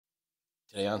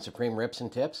Today on Supreme Rips and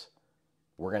Tips,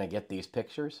 we're going to get these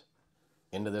pictures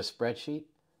into this spreadsheet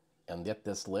and get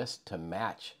this list to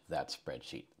match that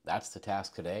spreadsheet. That's the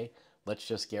task today. Let's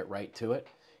just get right to it.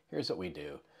 Here's what we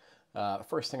do.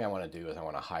 First thing I want to do is I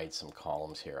want to hide some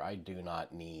columns here. I do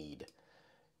not need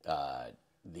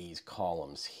these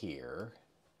columns here.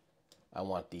 I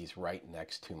want these right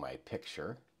next to my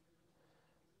picture.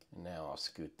 And now I'll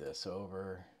scoot this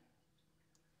over.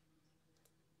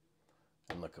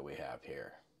 And look what we have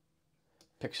here.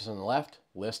 Pictures on the left,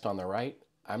 list on the right.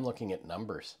 I'm looking at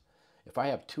numbers. If I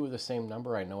have two of the same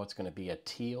number, I know it's going to be a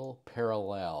teal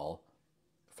parallel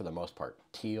for the most part.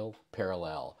 Teal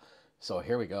parallel. So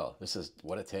here we go. This is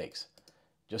what it takes.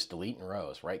 Just deleting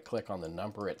rows. Right click on the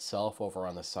number itself over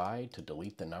on the side to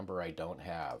delete the number I don't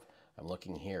have. I'm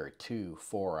looking here, 2,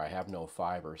 4. I have no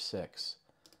 5 or 6.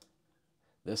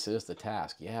 This is the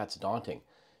task. Yeah, it's daunting.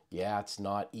 Yeah, it's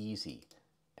not easy.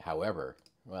 However,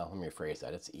 well, let me rephrase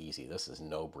that. It's easy. This is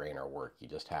no-brainer work. You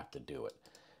just have to do it.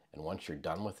 And once you're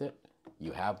done with it,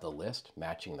 you have the list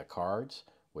matching the cards,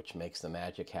 which makes the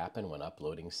magic happen when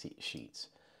uploading sheets.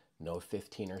 No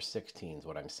 15 or 16 is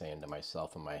what I'm saying to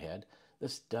myself in my head.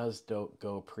 This does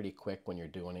go pretty quick when you're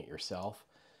doing it yourself.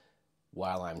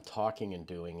 While I'm talking and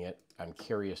doing it, I'm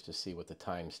curious to see what the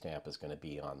timestamp is going to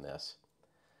be on this.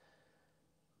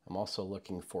 I'm also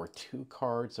looking for 2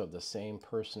 cards of the same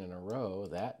person in a row.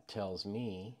 That tells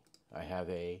me I have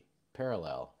a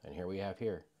parallel. And here we have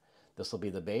here. This will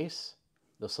be the base.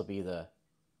 This will be the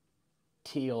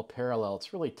teal parallel.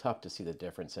 It's really tough to see the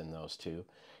difference in those two.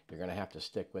 You're going to have to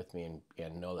stick with me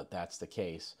and know that that's the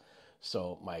case.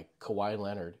 So my Kawhi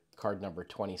Leonard, card number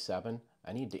 27,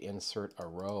 I need to insert a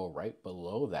row right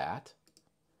below that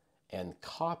and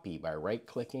copy by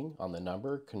right-clicking on the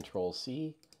number,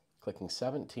 Control-C, clicking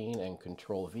 17 and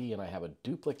Control V, and I have a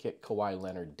duplicate Kawhi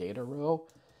Leonard data row,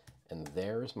 and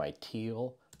there's my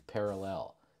teal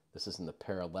parallel. This is in the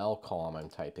parallel column. I'm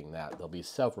typing that. There'll be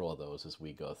several of those as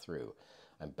we go through.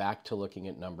 I'm back to looking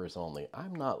at numbers only.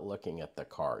 I'm not looking at the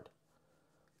card.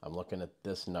 I'm looking at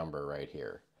this number right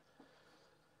here.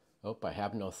 Oh, I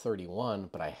have no 31,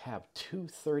 but I have 2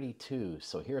 32s.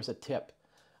 So here's a tip.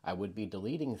 I would be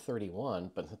deleting 31,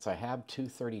 but since I have 2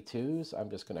 32s, I'm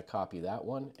just going to copy that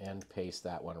one and paste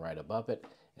that one right above it.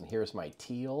 And here's my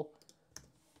teal,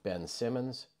 Ben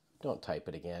Simmons. Don't type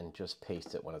it again, just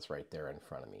paste it when it's right there in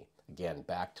front of me. Again,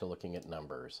 back to looking at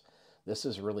numbers. This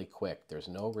is really quick. There's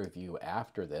no review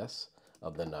after this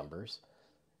of the numbers.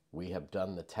 We have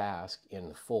done the task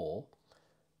in full.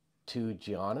 2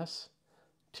 Giannis,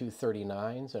 2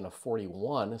 39s, and a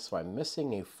 41, so I'm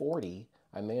missing a 40.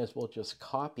 I may as well just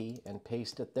copy and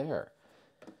paste it there.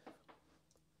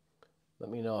 Let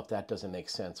me know if that doesn't make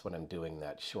sense when I'm doing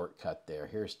that shortcut there.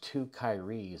 Here's 2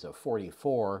 Kyries of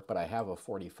 44, but I have a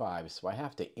 45, so I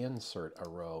have to insert a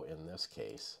row in this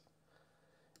case.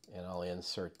 And I'll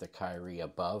insert the Kyrie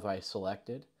above I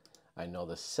selected. I know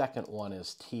the second one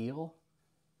is teal.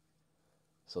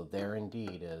 So there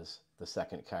indeed is the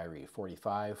second Kyrie.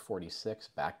 45, 46,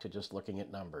 back to just looking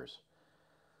at numbers.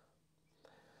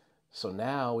 So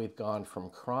now we've gone from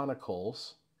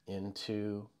Chronicles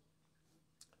into,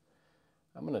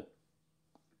 I'm going to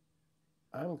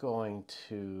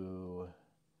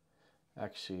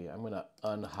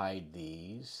unhide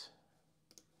these.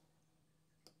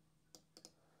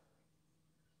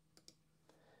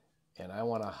 And I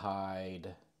want to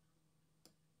hide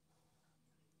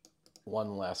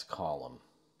one less column.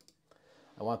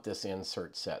 I want this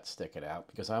insert set sticking out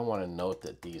because I want to note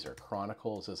that these are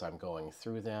Chronicles as I'm going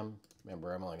through them.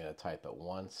 Remember, I'm only going to type it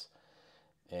once.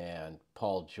 And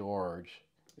Paul George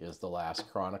is the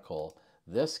last Chronicle.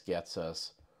 This gets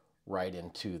us right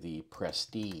into the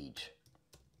Prestige.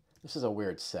 This is a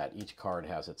weird set. Each card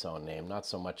has its own name. Not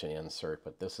so much an insert,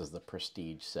 but this is the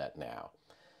Prestige set now.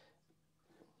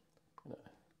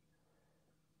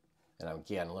 And I'm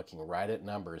again looking right at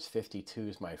numbers. 52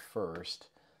 is my first.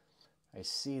 I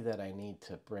see that I need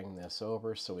to bring this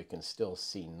over so we can still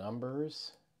see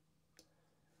numbers.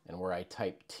 And where I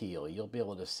type teal, you'll be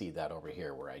able to see that over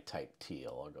here where I type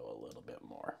teal. I'll go a little bit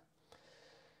more.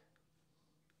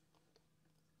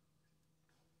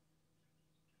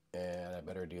 And I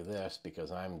better do this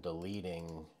because I'm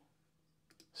deleting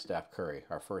Steph Curry.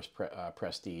 Our first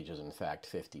Prestige is in fact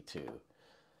 52.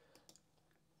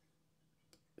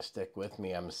 Stick with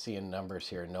me. I'm seeing numbers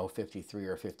here. No 53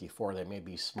 or 54. They may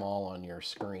be small on your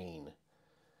screen.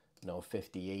 No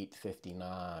 58,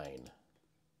 59.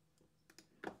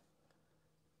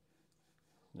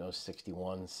 No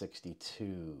 61,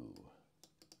 62.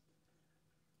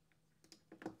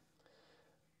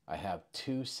 I have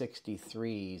two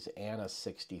 63s and a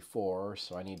 64,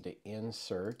 so I need to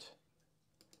insert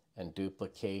and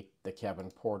duplicate the Kevin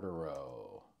Porter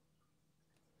row.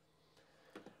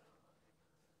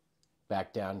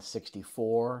 Back down to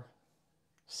 64,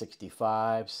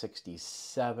 65,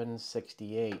 67,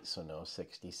 68, so no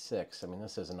 66. I mean,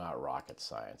 this is not rocket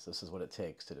science. This is what it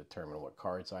takes to determine what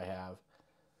cards I have.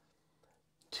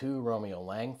 2 Romeo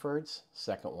Langfords.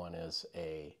 Second one is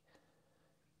a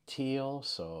teal,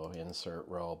 so insert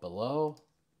row below.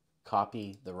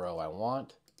 Copy the row I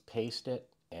want, paste it,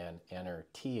 and enter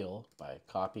teal by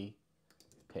copy,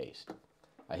 paste.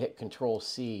 I hit Control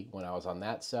C when I was on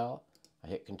that cell. I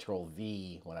hit Control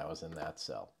V when I was in that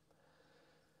cell.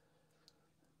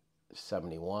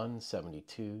 71,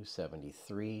 72,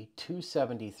 73, 2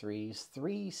 73s,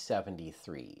 3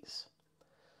 73s.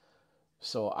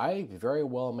 So I very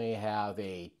well may have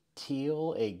a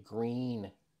teal, a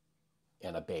green,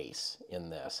 and a base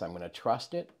in this. I'm going to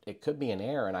trust it. It could be an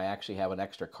error and I actually have an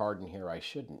extra card in here I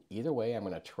shouldn't. Either way, I'm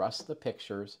going to trust the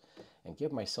pictures and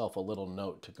give myself a little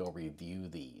note to go review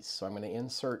these. So I'm going to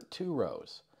insert 2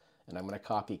 rows and I'm going to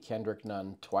copy Kendrick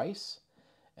Nunn twice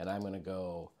and I'm going to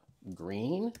go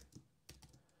green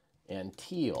and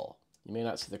teal. You may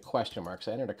not see the question marks.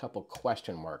 I entered a couple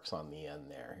question marks on the end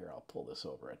there. Here, I'll pull this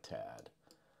over a tad.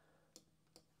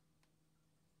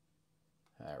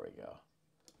 There we go.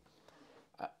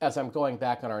 As I'm going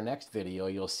back on our next video,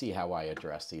 you'll see how I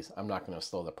address these. I'm not going to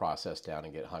slow the process down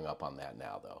and get hung up on that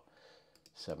now, though.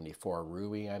 74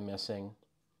 Rui I'm missing.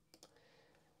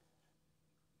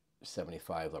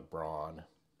 75 LeBron.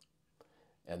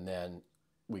 And then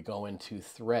we go into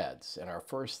threads. And our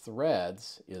first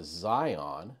threads is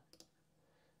Zion.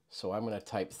 So I'm going to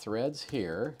type threads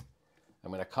here. I'm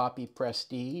going to copy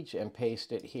Prestige and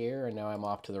paste it here. And now I'm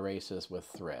off to the races with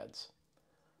threads.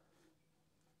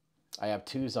 I have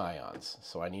 2 Zions,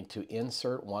 so I need to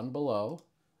insert one below.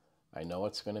 I know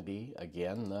it's going to be,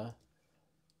 again, the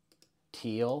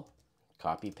teal,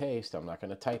 copy paste. I'm not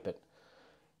going to type it.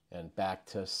 And back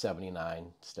to 79,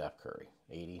 Steph Curry.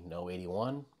 80, no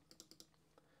 81.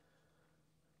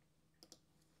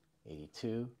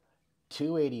 82.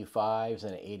 2 85s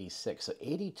and an 86. So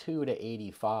 82 to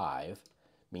 85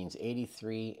 means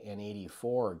 83 and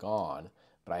 84 are gone.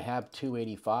 But I have 2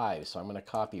 85s, so I'm going to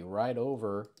copy right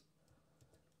over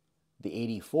the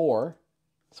 84,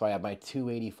 so I have my 2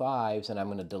 85s, and I'm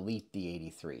going to delete the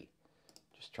 83.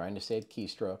 Just trying to save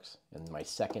keystrokes. And my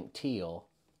second teal,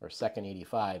 or second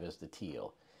 85, is the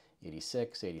teal.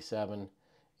 86, 87,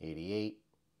 88,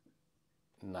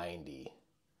 90.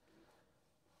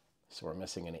 So we're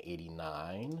missing an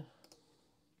 89.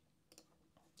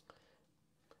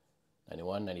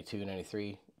 91, 92,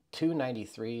 93. 2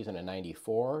 93s and a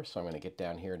 94, so I'm going to get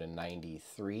down here to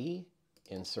 93.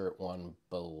 Insert one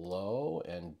below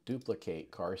and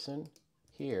duplicate Carson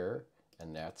here,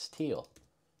 and that's teal.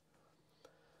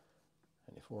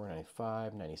 94,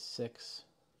 95, 96,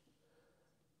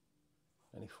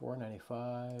 94,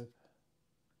 95,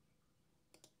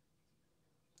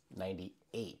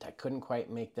 98. I couldn't quite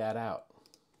make that out.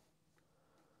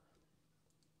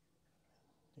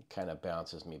 It kind of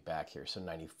bounces me back here. So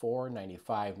 94,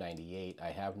 95, 98. I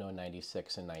have no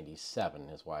 96 and 97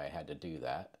 is why I had to do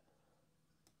that.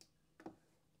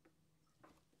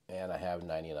 And I have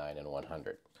 99 and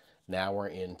 100. Now we're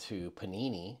into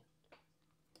Panini.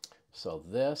 So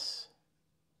this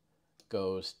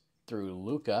goes through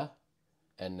Luca,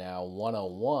 and now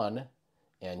 101,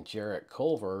 and Jarrett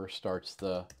Culver starts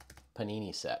the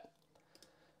Panini set.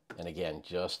 And again,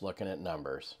 just looking at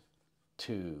numbers.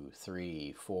 2,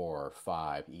 3, 4,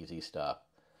 5, easy stuff.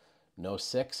 No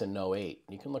 6 and no 8.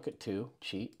 You can look at 2,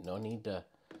 cheat. No need to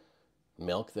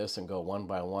milk this and go one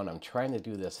by one. I'm trying to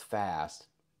do this fast.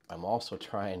 I'm also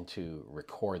trying to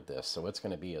record this, so it's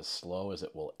going to be as slow as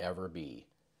it will ever be.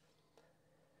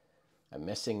 I'm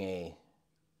missing a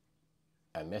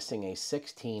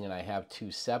 16 and I have 2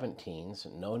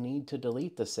 17s. No need to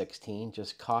delete the 16.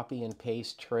 Just copy and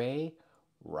paste tray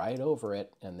right over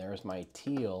it, and there's my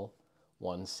teal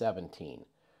 117.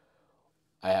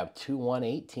 I have 2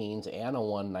 118s and a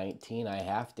 119 I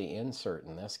have to insert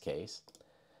in this case.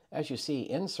 As you see,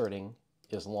 inserting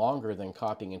is longer than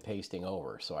copying and pasting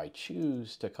over, so I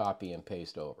choose to copy and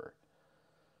paste over.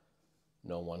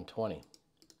 No 120.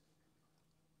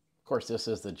 Of course, this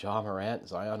is the Ja Morant,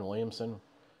 Zion Williamson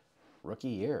rookie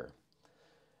year.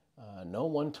 No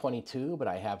 122, but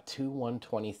I have 2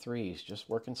 123s, just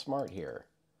working smart here.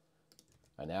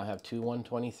 I now have 2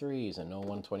 123s and no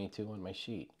 122 on my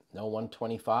sheet. No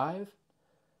 125.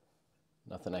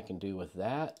 Nothing I can do with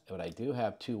that, but I do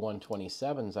have 2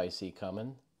 127s I see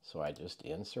coming. So I just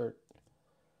insert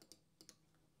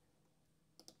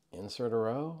a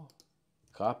row,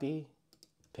 copy,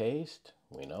 paste.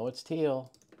 We know it's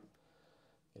teal.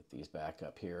 Get these back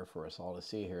up here for us all to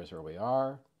see. Here's where we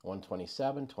are.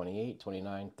 127, 28,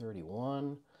 29,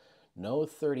 31. No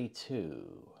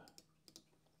 32.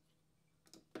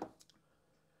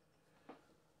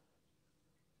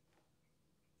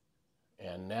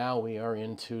 And now we are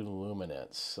into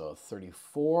luminance. So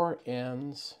 34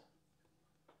 ends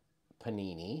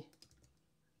Panini.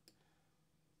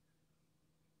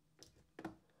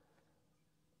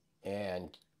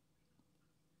 And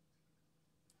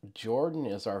Jordan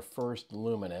is our first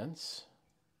luminance.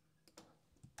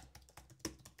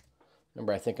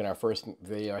 Remember, I think in our first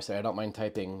video I said I don't mind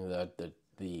typing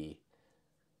the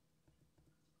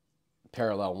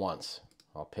parallel once.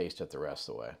 I'll paste it the rest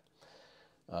of the way.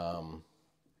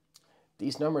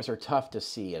 These numbers are tough to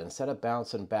see, and instead of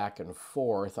bouncing back and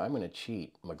forth, I'm going to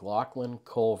cheat. McLaughlin,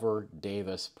 Culver,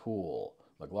 Davis, Poole.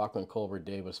 McLaughlin, Culver,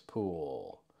 Davis,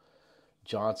 Poole.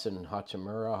 Johnson,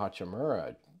 Hachimura,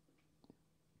 Hachimura.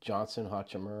 Johnson,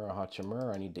 Hachimura,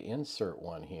 Hachimura. I need to insert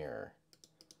one here.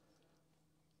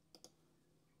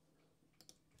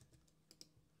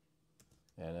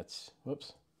 And it's,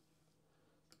 whoops,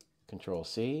 Control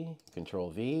C, Control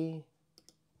V.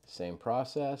 Same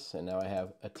process, and now I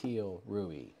have Atil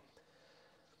Rui.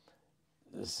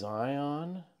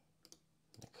 Zion,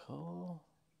 Nicole,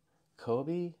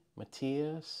 Kobe,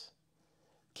 Matthias,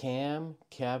 Cam,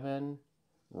 Kevin,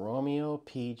 Romeo,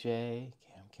 PJ.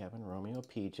 Cam, Kevin, Romeo,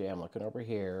 PJ. I'm looking over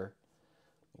here.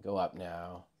 Go up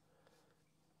now.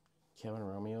 Kevin,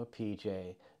 Romeo,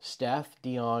 PJ. Steph,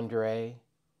 DeAndre,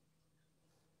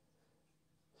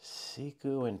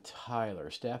 Siku, and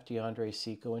Tyler. Steph, DeAndre,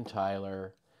 Siku, and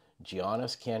Tyler.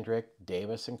 Giannis, Kendrick,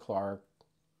 Davis, and Clark.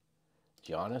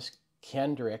 Giannis,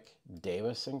 Kendrick,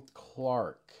 Davis, and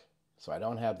Clark. So I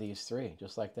don't have these three,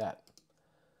 just like that.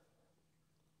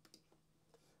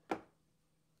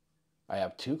 I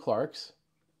have two Clarks.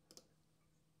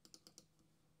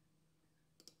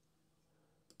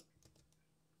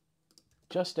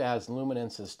 Just as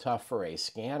luminance is tough for a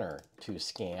scanner to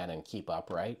scan and keep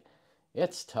upright,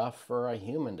 it's tough for a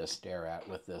human to stare at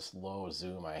with this low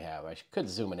zoom I have. I could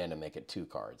zoom it in and make it 2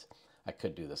 cards. I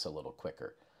could do this a little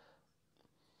quicker.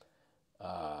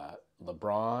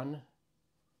 LeBron,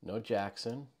 no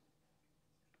Jackson.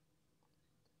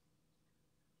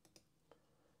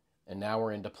 And now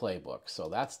we're into playbook. So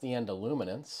that's the end of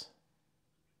luminance.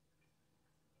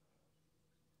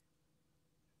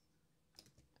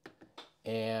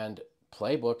 And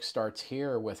playbook starts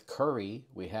here with Curry.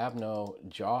 We have no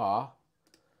Jaw.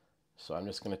 So I'm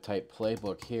just going to type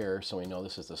playbook here so we know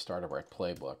this is the start of our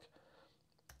playbook.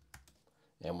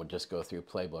 And we'll just go through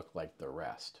playbook like the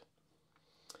rest.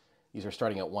 These are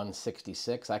starting at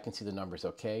 166. I can see the numbers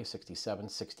okay. 67,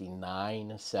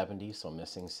 69, 70. So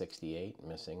missing 68,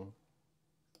 missing.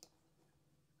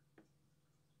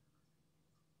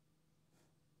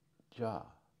 Ja.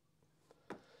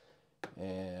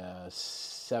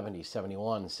 70,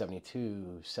 71,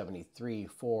 72, 73,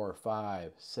 4,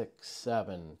 5, 6,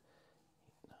 7,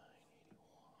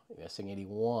 missing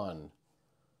 81.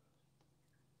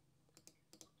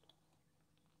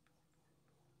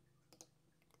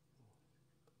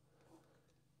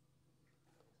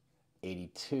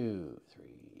 82,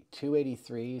 2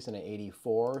 83s and an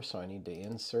 84, so I need to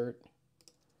insert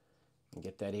and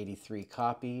get that 83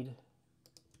 copied.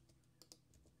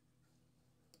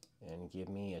 And give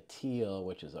me a teal,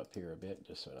 which is up here a bit,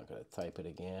 just so I'm not going to type it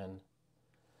again.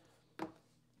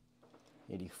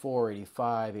 84,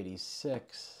 85,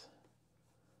 86.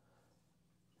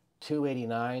 2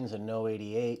 89s and no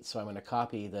 88, so I'm going to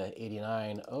copy the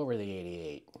 89 over the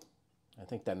 88. I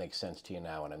think that makes sense to you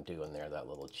now when I'm doing there, that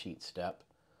little cheat step.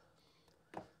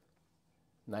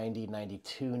 90,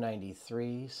 92,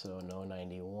 93, so no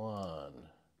 91.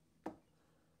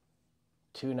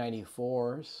 2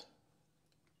 94s.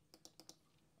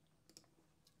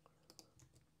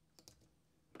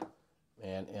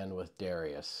 And end with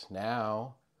Darius.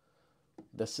 Now,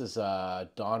 this is a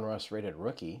Donruss rated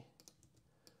rookie.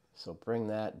 So bring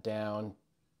that down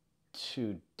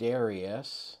to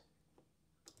Darius.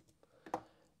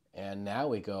 And now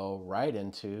we go right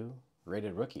into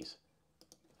rated rookies.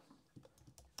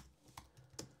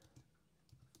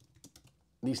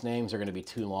 These names are going to be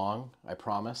too long, I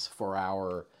promise, for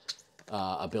our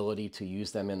ability to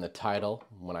use them in the title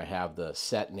when I have the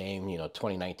set name, you know,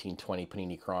 2019-20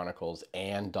 Panini Chronicles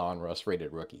and Donruss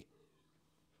rated rookie.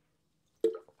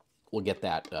 We'll get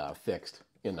that fixed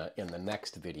in the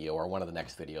next video, or one of the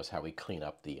next videos, how we clean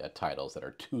up the titles that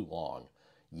are too long,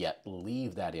 yet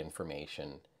leave that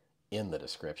information in the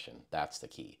description. That's the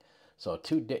key. So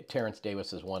Terrence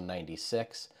Davis is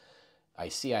 196. I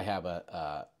see I have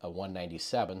a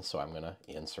 197, so I'm going to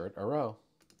insert a row.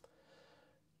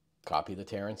 Copy the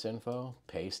Terrence info,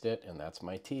 paste it, and that's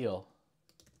my teal.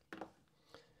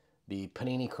 The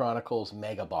Panini Chronicles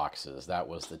Mega Boxes, that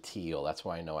was the teal. That's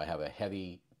why I know I have a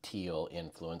heavy teal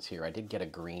influence here. I did get a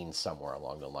green somewhere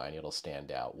along the line. It'll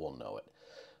stand out. We'll know it.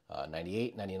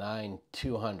 98, 99,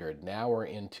 200. Now we're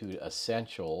into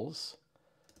Essentials.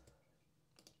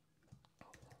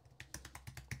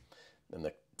 And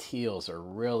the teals are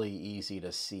really easy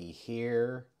to see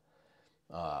here.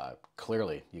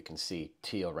 Clearly, you can see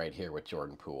teal right here with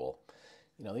Jordan Poole.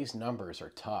 You know, these numbers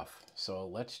are tough, so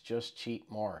let's just cheat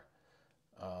more.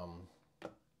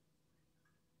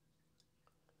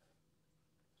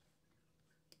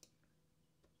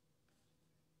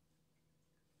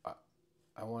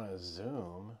 I want to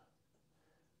zoom.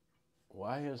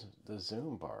 Why is the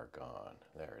zoom bar gone?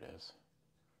 There it is.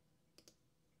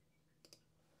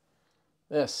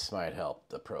 This might help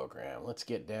the program. Let's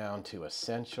get down to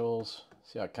Essentials.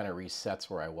 See how it kind of resets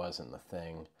where I was in the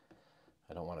thing.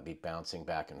 I don't want to be bouncing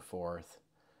back and forth.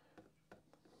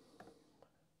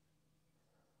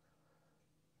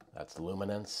 That's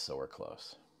luminance, so we're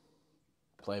close.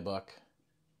 Playbook.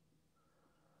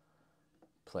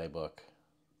 Playbook.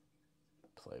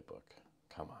 Playbook.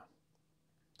 Come on.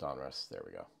 Donruss. There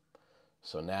we go.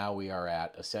 So now we are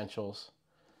at Essentials.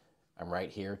 I'm right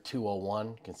here. 201.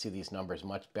 You can see these numbers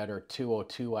much better.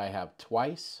 202 I have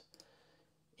twice.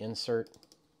 Insert.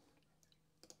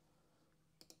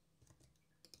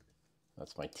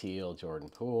 That's my teal Jordan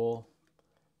Poole.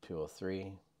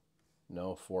 203.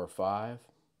 No 4-5.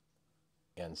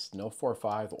 And no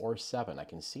 4-5 or 7. I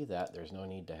can see that. There's no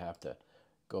need to have to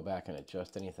go back and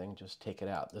adjust anything. Just take it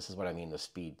out. This is what I mean. The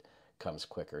speed comes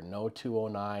quicker. No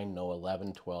 209, no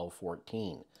 11, 12,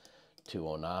 14.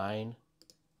 209,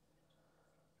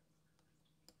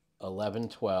 11,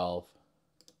 12,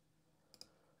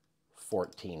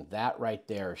 14. That right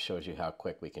there shows you how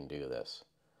quick we can do this.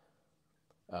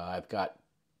 I've got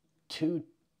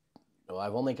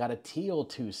I've only got a teal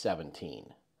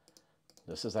 217.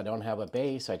 This is, I don't have a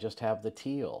base, I just have the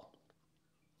teal.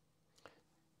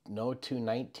 No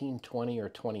 219, 20, or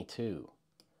 22.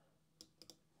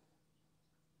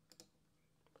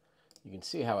 You can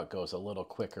see how it goes a little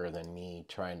quicker than me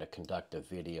trying to conduct a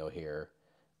video here.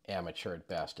 Amateur at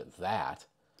best at that.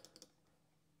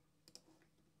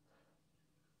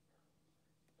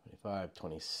 25,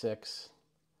 26.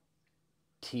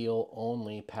 Teal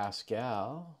only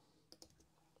Pascal.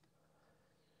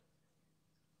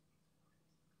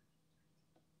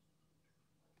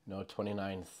 No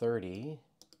 29, 30.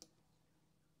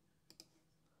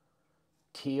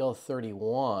 Teal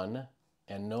 31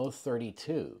 and no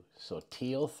 32. So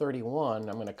teal 31,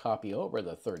 I'm going to copy over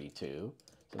the 32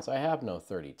 since I have no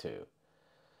 32.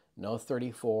 No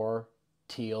 34,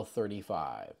 teal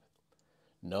 35.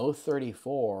 No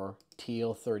 34,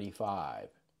 teal 35.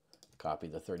 Copy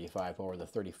the 35 over the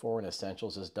 34 and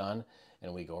Essentials is done.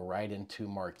 And we go right into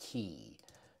Marquee.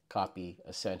 Copy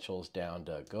Essentials down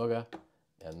to Goga.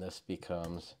 And this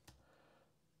becomes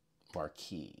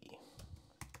Marquee.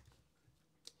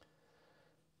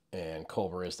 And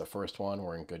Culver is the first one.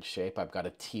 We're in good shape. I've got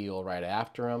a teal right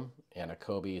after him, and a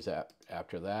Kobe is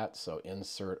after that. So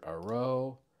insert a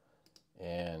row,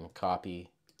 and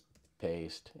copy,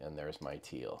 paste, and there's my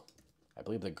teal. I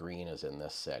believe the green is in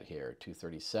this set here.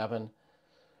 237,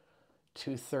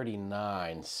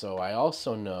 239. So I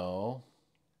also know,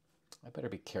 I better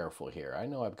be careful here. I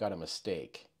know I've got a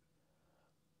mistake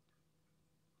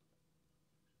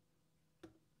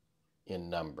in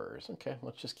numbers. Okay,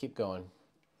 let's just keep going.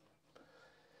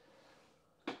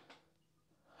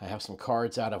 I have some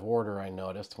cards out of order, I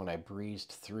noticed when I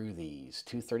breezed through these.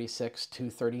 236,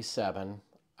 237.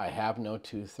 I have no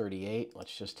 238.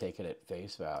 Let's just take it at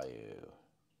face value.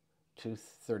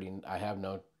 230. I have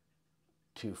no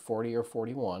 240 or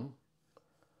 41.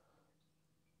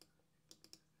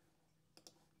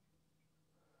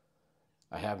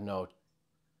 I have no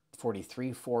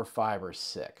 43, 4, 5, or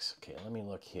 6. Okay, let me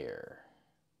look here.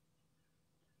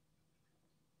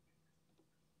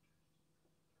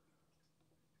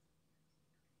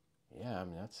 Yeah, I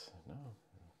mean, that's, no,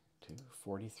 2,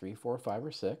 43, 4, 5,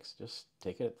 or 6. Just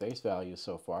take it at face value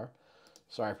so far.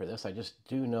 Sorry for this. I just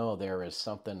do know there is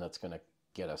something that's going to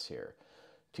get us here.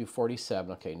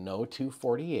 247. Okay, no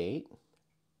 248.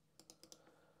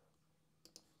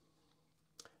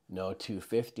 No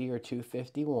 250 or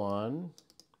 251.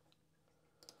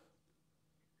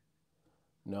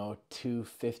 No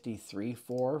 253,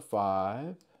 4,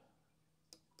 5.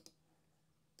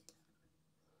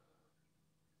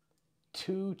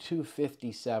 2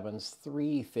 257s,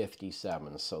 3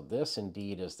 57s. So this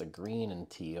indeed is the green and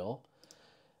teal.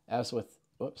 As with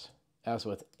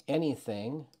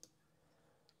anything,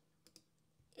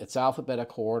 it's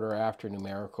alphabetical order after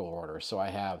numerical order. So I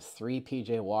have 3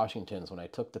 PJ Washingtons. When I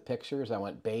took the pictures, I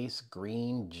went base,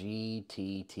 green, G,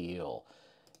 T, teal.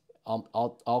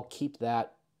 I'll keep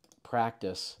that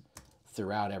practice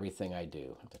throughout everything I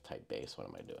do. I have to type base. What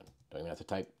am I doing? Don't even have to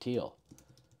type teal.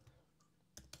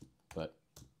 But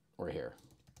we're here.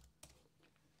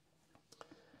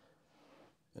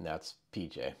 And that's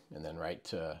PJ. And then right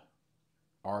to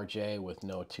RJ with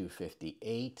no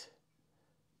 258.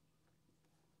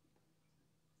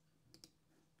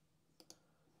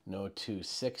 No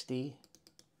 260.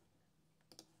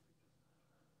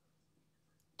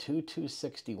 2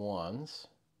 261s.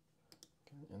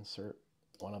 Insert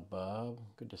one above.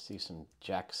 Good to see some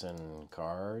Jackson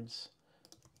cards.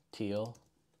 Teal.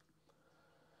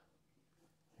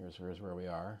 Here's where we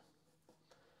are.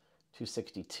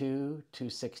 262,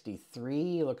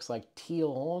 263. Looks like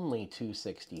teal only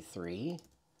 263.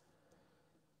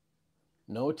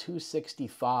 No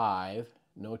 265,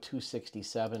 no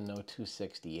 267, no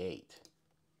 268.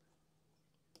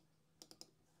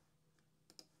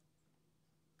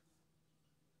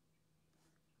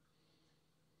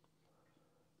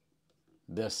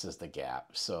 This is the gap.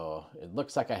 So it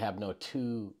looks like I have no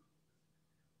two.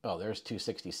 Oh, there's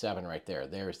 267 right there.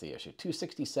 There's the issue.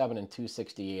 267 and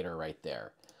 268 are right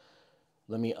there.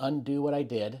 Let me undo what I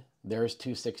did. There's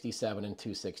 267 and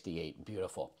 268.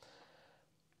 Beautiful.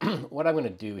 What I'm going to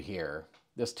do here,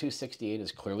 this 268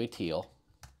 is clearly teal.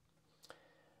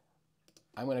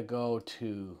 I'm going to go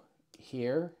to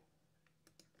here,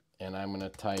 and I'm going to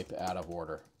type out of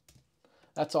order.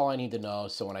 That's all I need to know.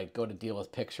 So when I go to deal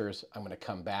with pictures, I'm going to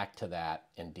come back to that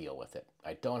and deal with it.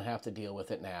 I don't have to deal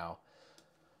with it now.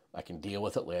 I can deal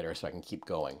with it later so I can keep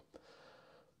going.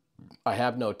 I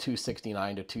have no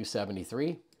 269 to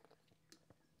 273,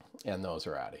 and those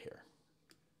are out of here.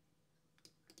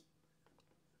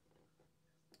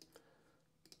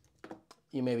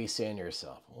 You may be saying to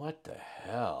yourself, what the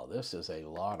hell? This is a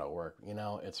lot of work. You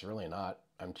know, it's really not.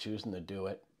 I'm choosing to do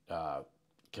it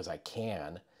because I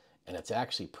can, and it's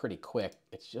actually pretty quick.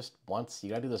 It's just once.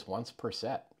 You got to do this once per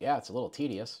set. Yeah, it's a little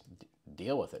tedious.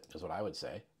 Deal with it is what I would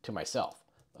say to myself.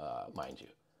 Mind you.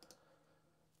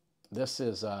 This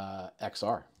is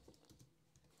XR.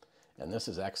 And this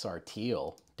is XR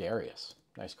Teal Darius.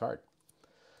 Nice card.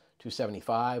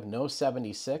 275, no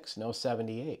 76, no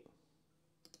 78.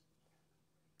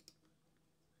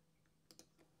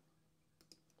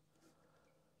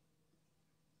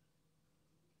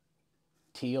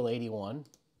 Teal 81.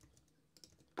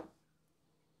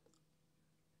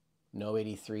 No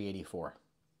 83, 84.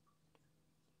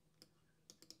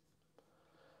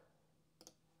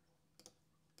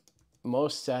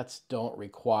 Most sets don't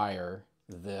require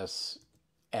this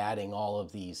adding all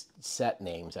of these set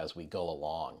names as we go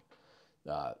along.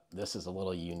 This is a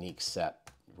little unique set,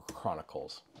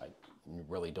 Chronicles. I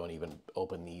really don't even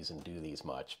open these and do these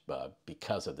much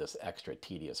because of this extra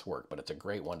tedious work, but it's a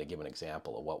great one to give an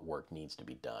example of what work needs to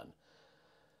be done.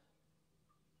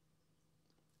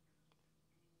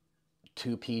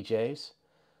 2 PJs.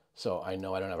 So I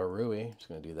know I don't have a Rui. Just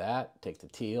going to do that. Take the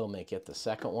teal, make it the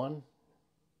second one.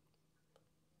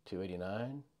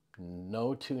 289.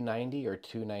 No 290 or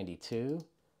 292.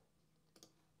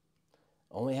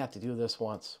 Only have to do this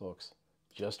once, folks.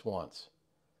 Just once.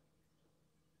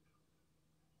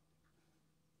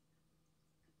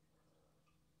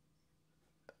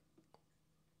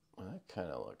 Well, that kind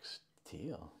of looks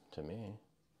teal to me.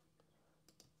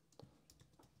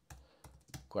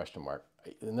 Question mark.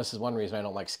 And this is one reason I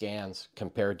don't like scans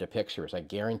compared to pictures. I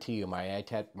guarantee you my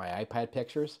iPad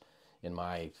pictures in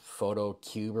my photo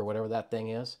cube or whatever that thing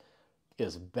is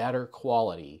better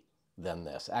quality than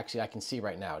this. Actually, I can see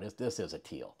right now, this is a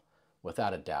teal.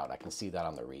 Without a doubt, I can see that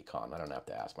on the Recon. I don't have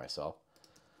to ask myself.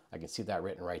 I can see that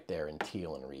written right there in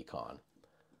teal and Recon.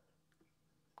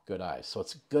 Good eyes. So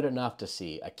it's good enough to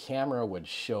see. A camera would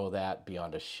show that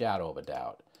beyond a shadow of a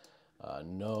doubt.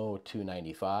 No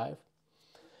 295.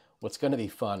 What's going to be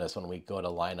fun is when we go to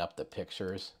line up the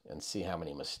pictures and see how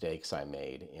many mistakes I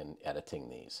made in editing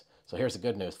these. So here's the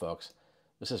good news, folks.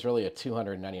 This is really a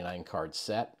 299 card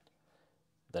set.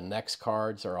 The next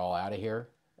cards are all out of here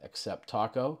except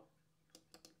Taco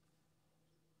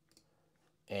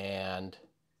and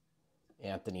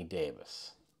Anthony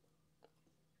Davis.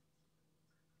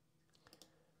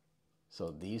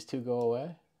 So these two go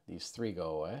away. These three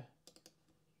go away.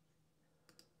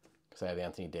 Because I have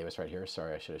Anthony Davis right here.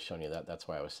 Sorry, I should have shown you that. That's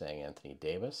why I was saying Anthony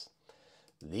Davis.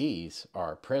 These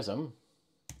are Prism.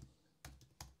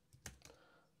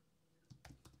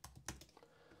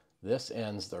 This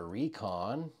ends the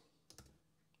Recon.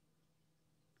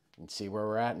 You can see where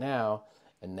we're at now.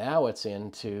 And now it's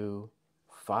into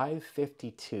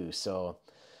 552. So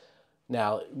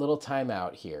now, little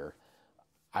timeout here.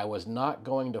 I was not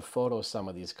going to photo some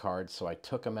of these cards, so I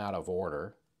took them out of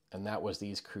order, and that was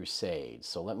these Crusades.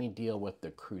 So let me deal with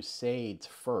the Crusades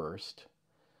first,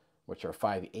 which are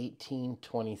 518,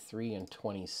 23, and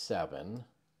 27.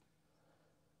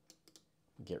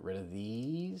 Get rid of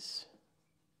these.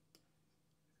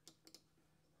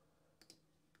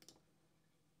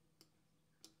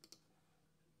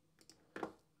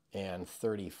 And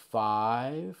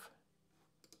 35,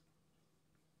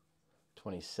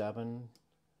 27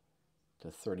 to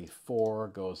 34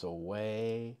 goes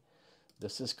away.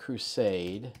 This is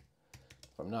Crusade.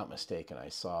 If I'm not mistaken, I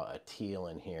saw a teal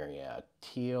in here. Yeah,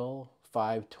 teal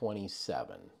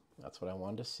 527. That's what I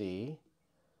wanted to see.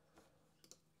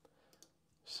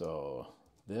 So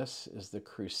this is the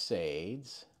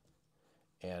Crusades,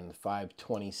 and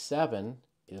 527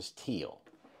 is teal.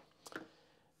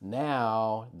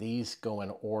 Now these go in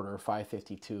order,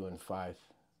 552 and 5.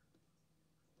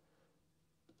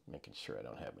 Making sure I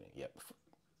don't have any. Yep.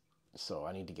 So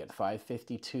I need to get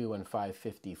 552 and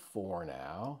 554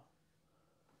 now,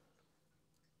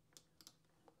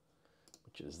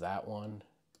 which is that one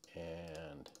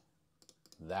and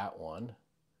that one.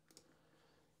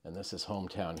 And this is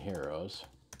Hometown Heroes.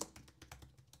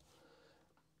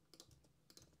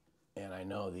 And I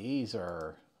know these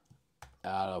are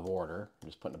out of order. I'm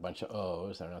just putting a bunch of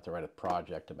O's. I don't have to write a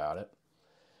project about it.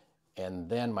 And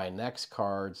then my next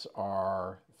cards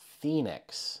are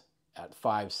Phoenix at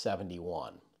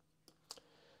 571.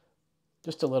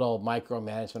 Just a little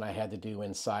micromanagement I had to do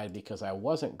inside because I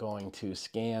wasn't going to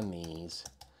scan these.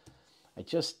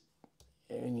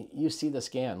 And you see the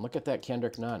scan. Look at that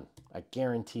Kendrick Nunn. I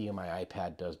guarantee you my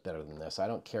iPad does better than this. I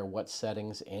don't care what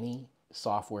settings any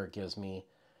software gives me,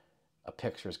 a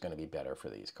picture is going to be better for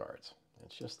these cards.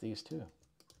 It's just these two.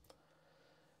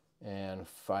 And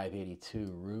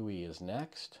 582 Rui is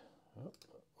next. Oh,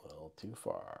 a little too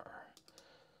far.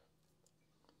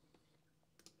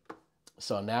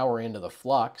 So now we're into the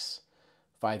flux.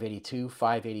 582,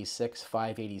 586,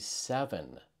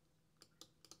 587.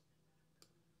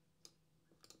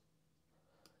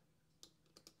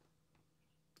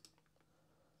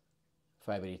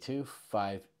 $582,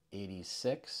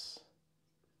 $586,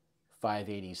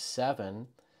 $587.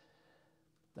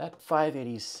 That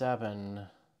 $587,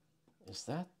 is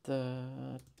that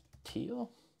the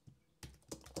teal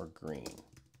or green?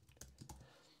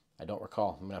 I don't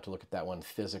recall. I'm gonna have to look at that one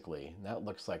physically. That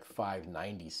looks like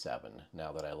 $597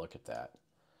 now that I look at that.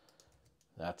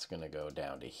 That's gonna go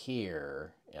down to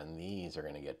here, and these are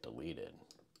gonna get deleted.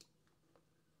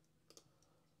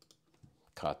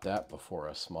 Caught that before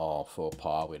a small faux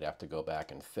pas we'd have to go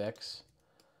back and fix.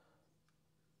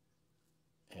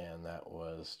 And that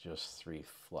was just 3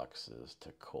 fluxes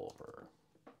to Culver.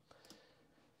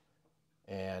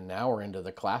 And now we're into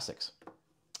the classics,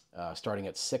 starting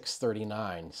at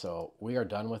 639. So we are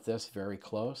done with this, very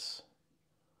close.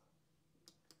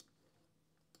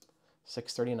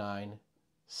 639,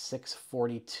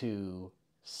 642,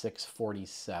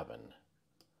 647.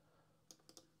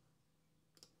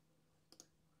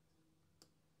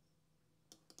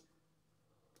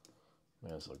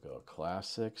 Might as well go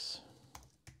classics.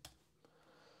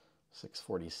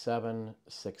 647,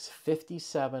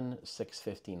 657,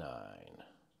 659.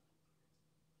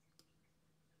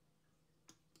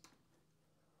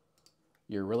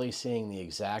 You're really seeing the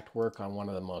exact work on one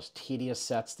of the most tedious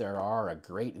sets there are. A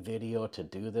great video to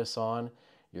do this on.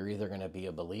 You're either going to be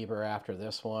a believer after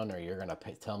this one, or you're going to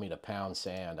tell me to pound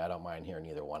sand. I don't mind hearing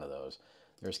either one of those.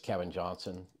 There's Kevin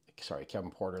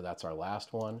Porter. That's our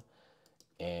last one.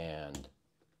 And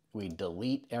we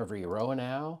delete every row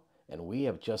now, and we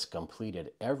have just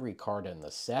completed every card in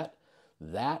the set.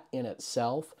 That in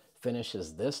itself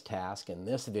finishes this task in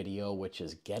this video, which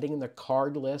is getting the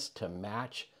card list to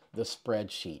match the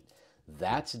spreadsheet.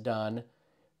 That's done.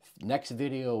 Next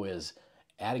video is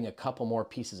adding a couple more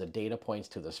pieces of data points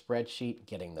to the spreadsheet,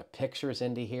 getting the pictures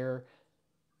into here.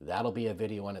 That'll be a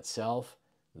video in itself.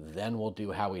 Then we'll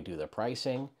do how we do the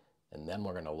pricing, and then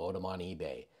we're going to load them on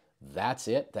eBay. That's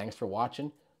it. Thanks for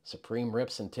watching. Supreme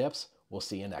Rips and Tips. We'll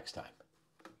see you next time.